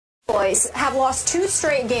Cowboys have lost 2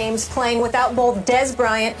 straight games playing without both Dez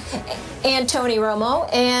Bryant and Tony Romo,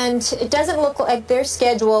 and it doesn't look like their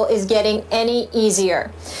schedule is getting any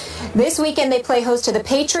easier. This weekend they play host to the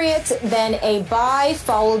Patriots, then a bye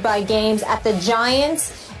followed by games at the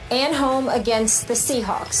Giants and home against the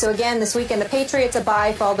Seahawks. So again, this weekend the Patriots, a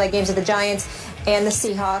bye followed by games at the Giants and the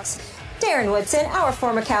Seahawks. Darren Woodson, our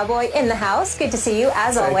former Cowboy, in the house. Good to see you,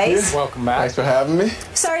 as always. Welcome back. Thanks for having me.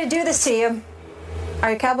 Sorry to do this to you. Are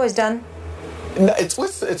your Cowboys done? No, it's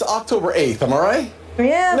October 8th, am I right?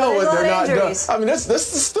 Yeah, no, they're not done. I mean, this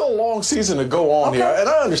is still a long season to go on here, and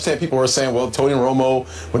I understand people are saying, well, Tony Romo,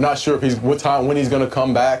 we're not sure if when he's going to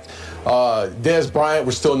come back. Dez Bryant,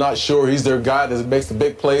 we're still not sure. He's their guy that makes the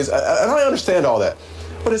big plays, and I understand all that.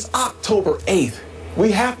 But it's October 8th.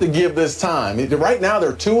 We have to give this time. Right now,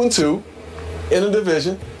 they're 2-2 in the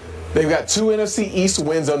division. They've got 2 NFC East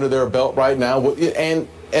wins under their belt right now,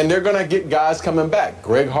 and they're going to get guys coming back.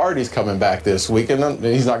 Greg Hardy's coming back this week, and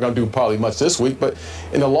he's not going to do probably much this week, but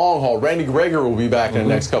in the long haul, Randy Gregory will be back in the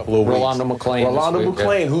next couple of weeks. Rolando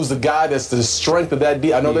McClain, who's the guy that's the strength of that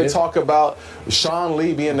deal. I know they talk about Sean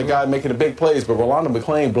Lee being the guy making the big plays, but Rolando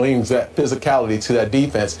McClain brings that physicality to that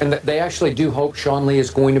defense. And they actually do hope Sean Lee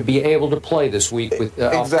is going to be able to play this week with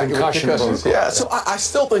concussion protocol. Yeah, so I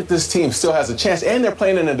still think this team still has a chance, and they're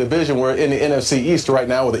playing in a division where in the NFC East right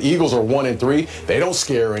now where the Eagles are 1-3. They don't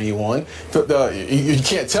scare anyone. You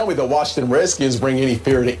can't tell me the Washington Redskins bring any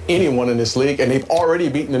fear to anyone in this league, and they've already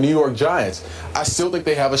beaten the New York Giants. I still think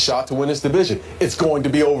they have a shot to win this division. It's going to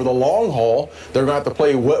be over the long haul. They're going to have to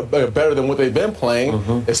play better than what they've been playing,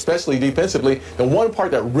 especially defensively. The one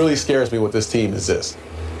part that really scares me with this team is this.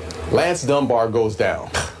 Lance Dunbar goes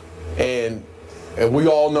down, and we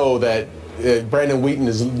all know that Brandon Wheaton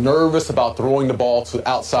is nervous about throwing the ball to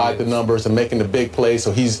outside the numbers and making the big plays,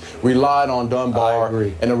 so he's relied on Dunbar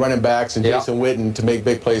and the running backs and Jason Witten to make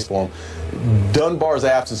big plays for him. Dunbar's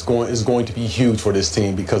absence is going to be huge for this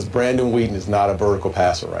team because Brandon Wheaton is not a vertical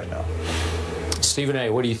passer right now. Stephen A.,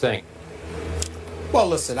 what do you think? Well,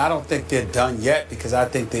 listen, I don't think they're done yet because I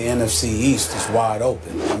think the NFC East is wide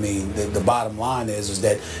open. I mean, the bottom line is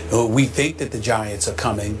that we think that the Giants are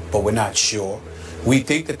coming, but we're not sure. We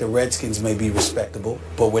think that the Redskins may be respectable,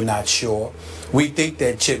 but we're not sure. We think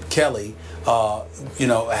that Chip Kelly,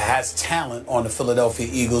 has talent on the Philadelphia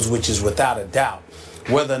Eagles, which is without a doubt.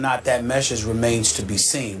 Whether or not that meshes remains to be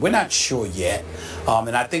seen. We're not sure yet.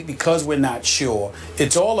 And I think because we're not sure,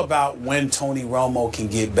 it's all about when Tony Romo can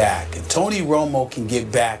get back. If Tony Romo can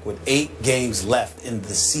get back with 8 games left in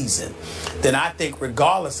the season, then I think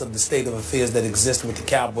regardless of the state of affairs that exist with the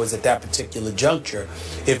Cowboys at that particular juncture,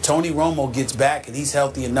 if Tony Romo gets back and he's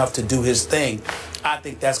healthy enough to do his thing, I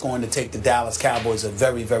think that's going to take the Dallas Cowboys a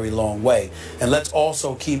very, very long way. And let's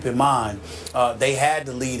also keep in mind, they had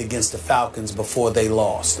the lead against the Falcons before they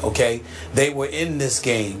lost, okay? They were in this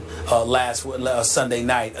game last Sunday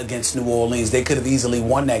night against New Orleans. They could have easily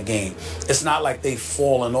won that game. It's not like they've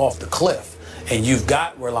fallen off the cliff. And you've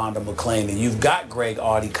got Rolando McClain and you've got Greg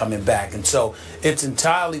Hardy coming back. And so it's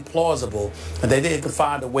entirely plausible that they could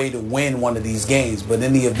find a way to win one of these games. But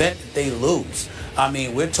in the event that they lose, I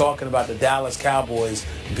mean, we're talking about the Dallas Cowboys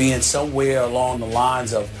being somewhere along the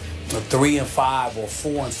lines of 3-5 or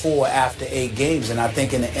 4-4 after 8 games. And I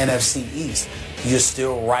think in the NFC East, you're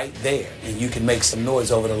still right there. And you can make some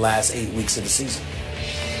noise over the last 8 weeks of the season.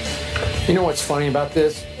 You know what's funny about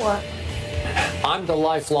this? What? I'm the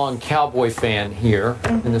lifelong Cowboy fan here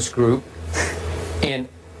in this group, and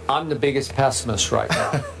I'm the biggest pessimist right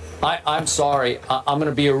now. I'm sorry. I'm going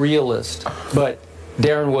to be a realist, but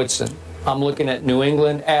Darren Woodson, I'm looking at New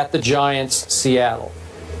England, at the Giants, Seattle.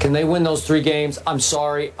 Can they win those 3 games? I'm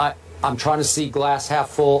sorry. I'm trying to see glass half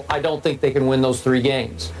full. I don't think they can win those 3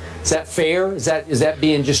 games. Is that fair? Is that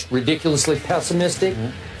being just ridiculously pessimistic?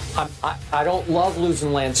 I don't love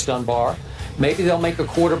losing Lance Dunbar. Maybe they'll make a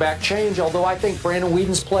quarterback change, although I think Brandon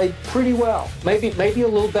Whedon's played pretty well. Maybe a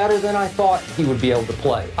little better than I thought he would be able to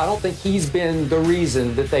play. I don't think he's been the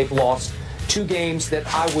reason that they've lost 2 games that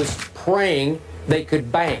I was praying they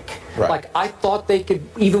could bank. Right. Like, I thought they could,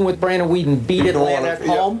 even with Brandon Whedon, beat Atlanta at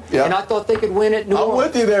home, and I thought they could win at New Orleans. I'm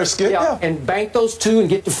with you there, Skip. Yeah. And bank those 2 and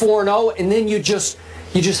get to 4-0, and then you just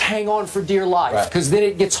hang on for dear life, because then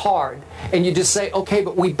it gets hard. And you just say, okay,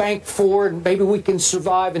 but we banked 4, and maybe we can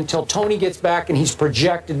survive until Tony gets back, and he's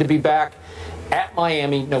projected to be back at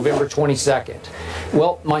Miami November 22nd.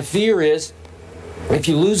 Well, my fear is if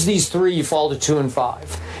you lose these 3, you fall to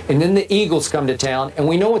 2-5. And then the Eagles come to town, and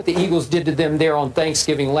we know what the Eagles did to them there on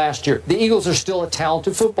Thanksgiving last year. The Eagles are still a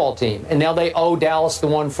talented football team, and now they owe Dallas the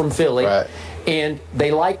one from Philly. and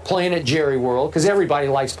they like playing at Jerry World because everybody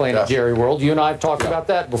likes playing at Jerry World. You and I have talked about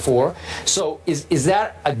that before. So is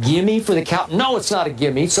that a gimme for the Cowboys? No, it's not a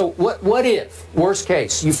gimme. So what if, worst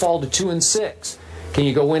case, you fall to 2-6? Can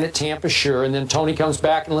you go win at Tampa? Sure. And then Tony comes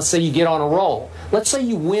back, and let's say you get on a roll. Let's say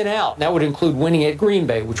you win out. And that would include winning at Green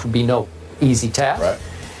Bay, which would be no easy task. Right.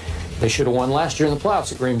 They should have won last year in the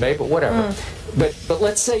playoffs at Green Bay, but whatever. But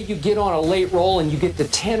let's say you get on a late roll and you get to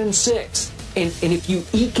 10-6. And if you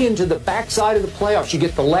eke into the backside of the playoffs, you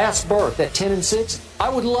get the last berth at 10-6. I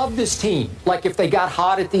would love this team. Like if they got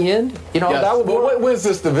hot at the end, you know, that would work. What wins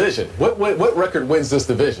this division? What record wins this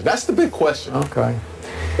division? That's the big question. Okay.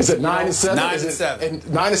 Is it 9-7? 9-7.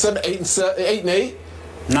 9-7, 8-8?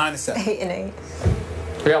 9-7. 8-8.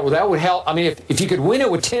 Yeah, well, that would help. I mean, if you could win it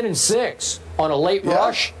with 10-6 on a late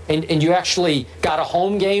rush, and you actually got a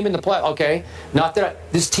home game in the play. Okay, not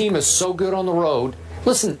that this team is so good on the road.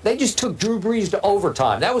 Listen, they just took Drew Brees to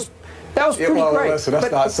overtime. That was pretty great. Listen,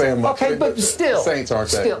 that's not saying much. Okay, but still, Saints aren't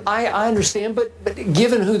saying. Still, I understand, but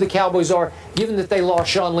given who the Cowboys are, given that they lost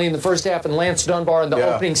Sean Lee in the first half and Lance Dunbar in the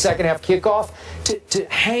opening second half kickoff, to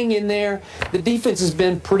hang in there, the defense has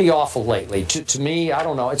been pretty awful lately. To me, I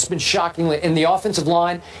don't know, it's been shockingly, and the offensive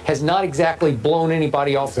line has not exactly blown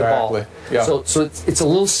anybody off the ball. Yeah. So it's a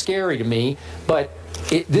little scary to me, but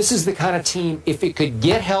this is the kind of team, if it could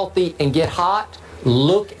get healthy and get hot,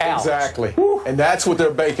 look out. Exactly. And that's what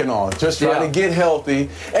they're banking on. Just trying to get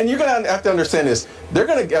healthy. And you're going to have to understand this. They're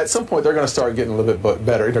going to, at some point, they're going to start getting a little bit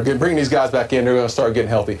better. They're bringing these guys back in. They're going to start getting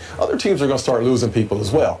healthy. Other teams are going to start losing people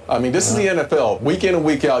as well. I mean, this is the NFL. Week in and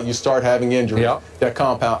week out, you start having injuries that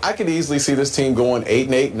compound. I could easily see this team going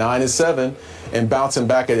 8-8, 9-7, and bouncing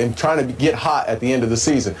back and trying to get hot at the end of the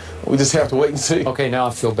season. We just have to wait and see. Okay, now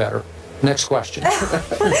I feel better. Next question.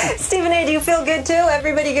 Stephen A., do you feel good too?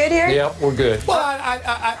 Everybody good here? Yep, we're good. Well,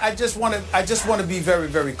 I just want to be very,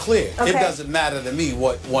 very clear. Okay. It doesn't matter to me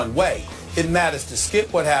what one way. It matters to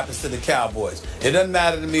Skip what happens to the Cowboys. It doesn't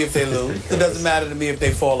matter to me if they lose. It doesn't matter to me if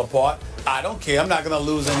they fall apart. I don't care. I'm not going to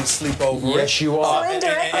lose any sleep over it. Yes, you are.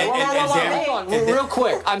 Hold on. Real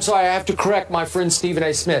quick. I'm sorry. I have to correct my friend Stephen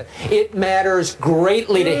A. Smith. It matters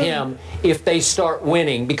greatly to him if they start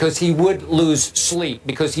winning because he would lose sleep,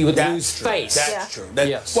 because he would lose face. That's true.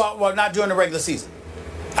 Yes. Well, not during the regular season.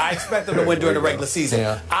 I expect them to win during the regular season.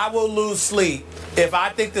 Yeah. I will lose sleep if I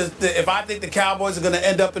think the Cowboys are going to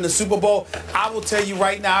end up in the Super Bowl. I will tell you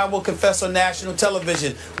right now, I will confess on national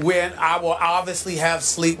television when I will obviously have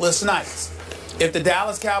sleepless nights. If the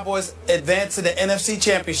Dallas Cowboys advance to the NFC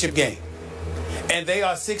Championship game and they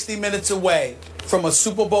are 60 minutes away from a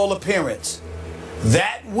Super Bowl appearance,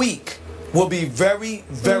 that week will be very,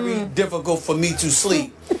 very difficult for me to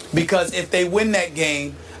sleep, because if they win that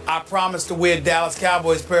game, I promise to wear Dallas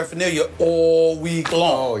Cowboys paraphernalia all week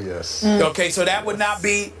long. Oh, yes. Okay, so that would not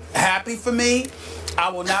be happy for me. I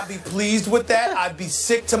will not be pleased with that. I'd be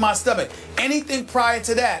sick to my stomach. Anything prior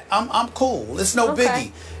to that, I'm cool. It's no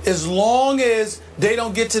biggie. As long as they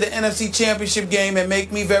don't get to the NFC Championship game and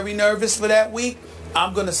make me very nervous for that week,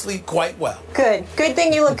 I'm going to sleep quite well. Good. Good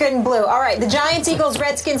thing you look good in blue. All right, the Giants, Eagles,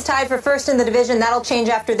 Redskins tied for first in the division. That'll change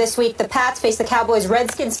after this week. The Pats face the Cowboys,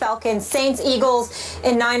 Redskins, Falcons, Saints, Eagles,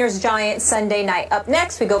 and Niners, Giants Sunday night. Up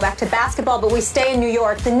next, we go back to basketball, but we stay in New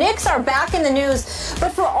York. The Knicks are back in the news,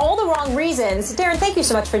 but for all the wrong reasons. Darren, thank you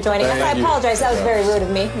so much for joining us. I apologize. That was very rude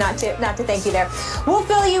of me not to thank you there. We'll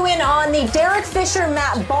fill you in on the Derek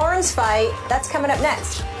Fisher-Matt Barnes fight. That's coming up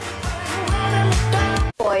next.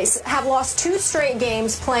 Cowboys have lost 2 straight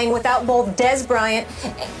games playing without both Dez Bryant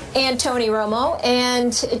and Tony Romo,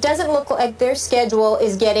 and it doesn't look like their schedule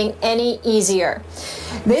is getting any easier.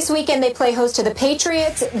 This weekend they play host to the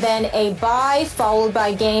Patriots, then a bye followed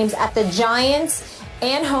by games at the Giants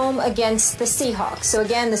and home against the Seahawks. So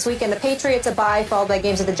again, this weekend the Patriots, a bye followed by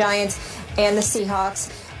games at the Giants and the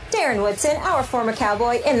Seahawks. Darren Woodson, our former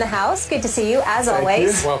Cowboy, in the house. Good to see you, as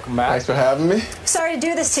always. Welcome back. Thanks for having me. Sorry to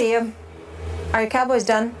do this to you. Are your Cowboys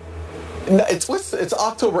done? No, it's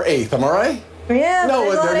October 8th, am I right? Yeah, no,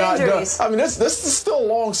 they're not done. injuries. I mean, this is still a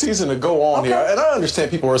long season to go on here, and I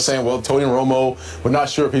understand people are saying, well, Tony Romo, we're not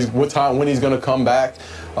sure if when he's going to come back.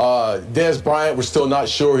 Dez Bryant, we're still not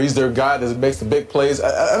sure. He's their guy that makes the big plays,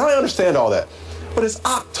 and I understand all that. But it's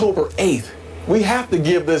October 8th. We have to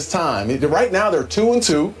give this time. Right now, they're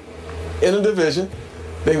 2-2 in the division.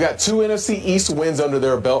 They've got 2 NFC East wins under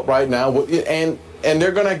their belt right now, and And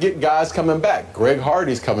they're going to get guys coming back. Greg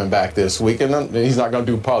Hardy's coming back this week, and he's not going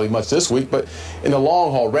to do probably much this week, but in the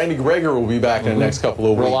long haul, Randy Gregory will be back in the next couple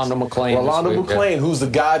of weeks. Rolando McClain, who's the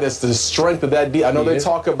guy that's the strength of that. I know they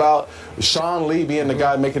talk about Sean Lee being the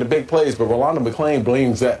guy making the big plays, but Rolando McClain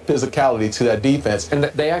brings that physicality to that defense. And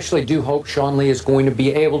they actually do hope Sean Lee is going to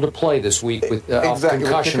be able to play this week with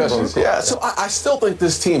concussion protocol. Yeah, so I still think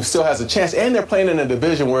this team still has a chance, and they're playing in a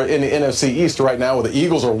division where in the NFC East right now, where the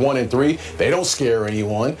Eagles are 1-3. They don't scare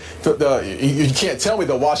anyone. You can't tell me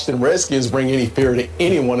the Washington Redskins bring any fear to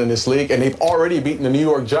anyone in this league, and they've already beaten the New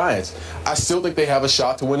York Giants. I still think they have a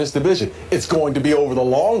shot to win this division. It's going to be over the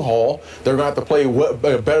long haul. They're going to have to play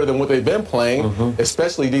better than what they've been playing,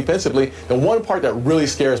 especially defensively. The one part that really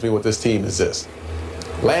scares me with this team is this.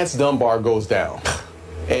 Lance Dunbar goes down,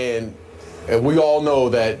 and we all know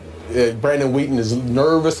that Brandon Wheaton is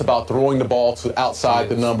nervous about throwing the ball to outside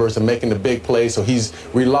the numbers and making the big plays, so he's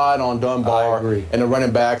relied on Dunbar and the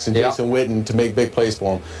running backs and Jason Witten to make big plays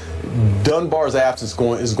for him. Dunbar's absence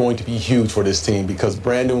is going to be huge for this team because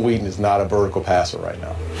Brandon Wheaton is not a vertical passer right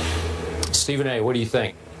now. Stephen A., what do you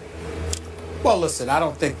think? Well, listen, I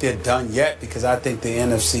don't think they're done yet because I think the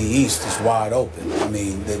NFC East is wide open. I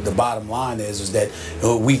mean, the bottom line is that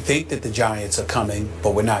we think that the Giants are coming,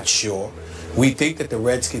 but we're not sure. We think that the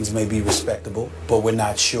Redskins may be respectable, but we're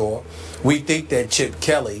not sure. We think that Chip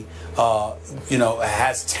Kelly,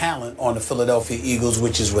 has talent on the Philadelphia Eagles,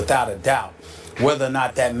 which is without a doubt. Whether or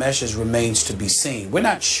not that meshes remains to be seen. We're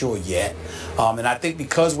not sure yet. And I think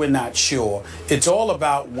because we're not sure, it's all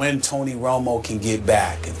about when Tony Romo can get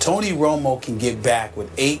back. If Tony Romo can get back with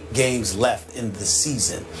 8 games left in the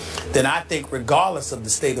season, then I think regardless of the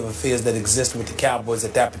state of affairs that exist with the Cowboys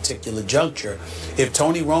at that particular juncture, if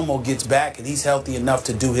Tony Romo gets back and he's healthy enough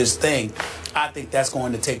to do his thing, I think that's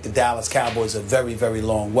going to take the Dallas Cowboys a very, very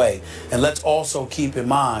long way. And let's also keep in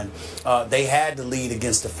mind, they had the lead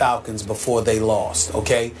against the Falcons before they lost,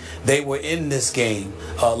 okay? They were in this game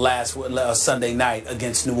last Sunday night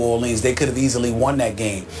against New Orleans. They could have easily won that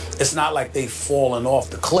game. It's not like they've fallen off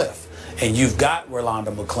the cliff. And you've got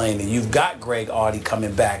Rolando McClain and you've got Greg Hardy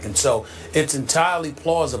coming back. And so it's entirely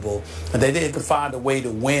plausible that they could find a way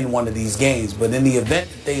to win one of these games. But in the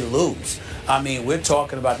event that they lose, I mean, we're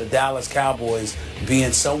talking about the Dallas Cowboys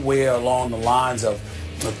being somewhere along the lines of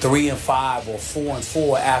 3-5 or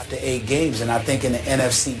 4-4 after 8 games. And I think in the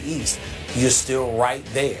NFC East, you're still right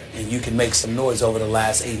there. And you can make some noise over the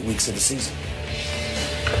last 8 weeks of the season.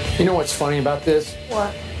 You know what's funny about this?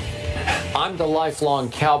 What? I'm the lifelong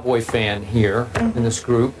Cowboy fan here in this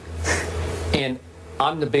group, and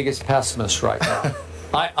I'm the biggest pessimist right now.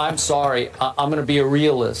 I'm sorry. I'm going to be a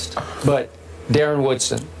realist, but Darren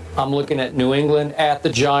Woodson, I'm looking at New England, at the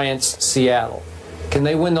Giants, Seattle. Can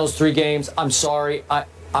they win those 3 games? I'm sorry.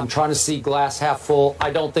 I'm trying to see glass half full. I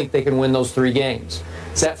don't think they can win those 3 games.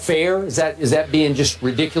 Is that fair? Is that being just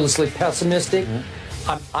ridiculously pessimistic?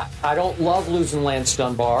 I don't love losing Lance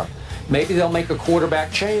Dunbar. Maybe they'll make a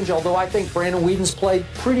quarterback change, although I think Brandon Whedon's played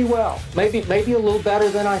pretty well. Maybe a little better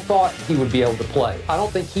than I thought he would be able to play. I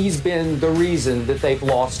don't think he's been the reason that they've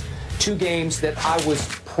lost 2 games that I was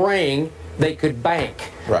praying they could bank.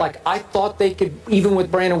 Right. Like, I thought they could, even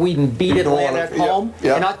with Brandon Whedon, beat Atlanta at home,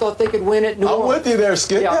 and I thought they could win at New Orleans. I'm with you there,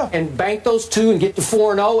 Skip. Yeah. And bank those 2 and get to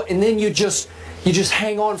 4-0, and then you just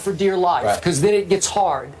hang on for dear life, because then it gets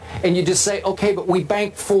hard. And you just say, okay, but we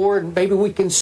banked 4, and maybe we can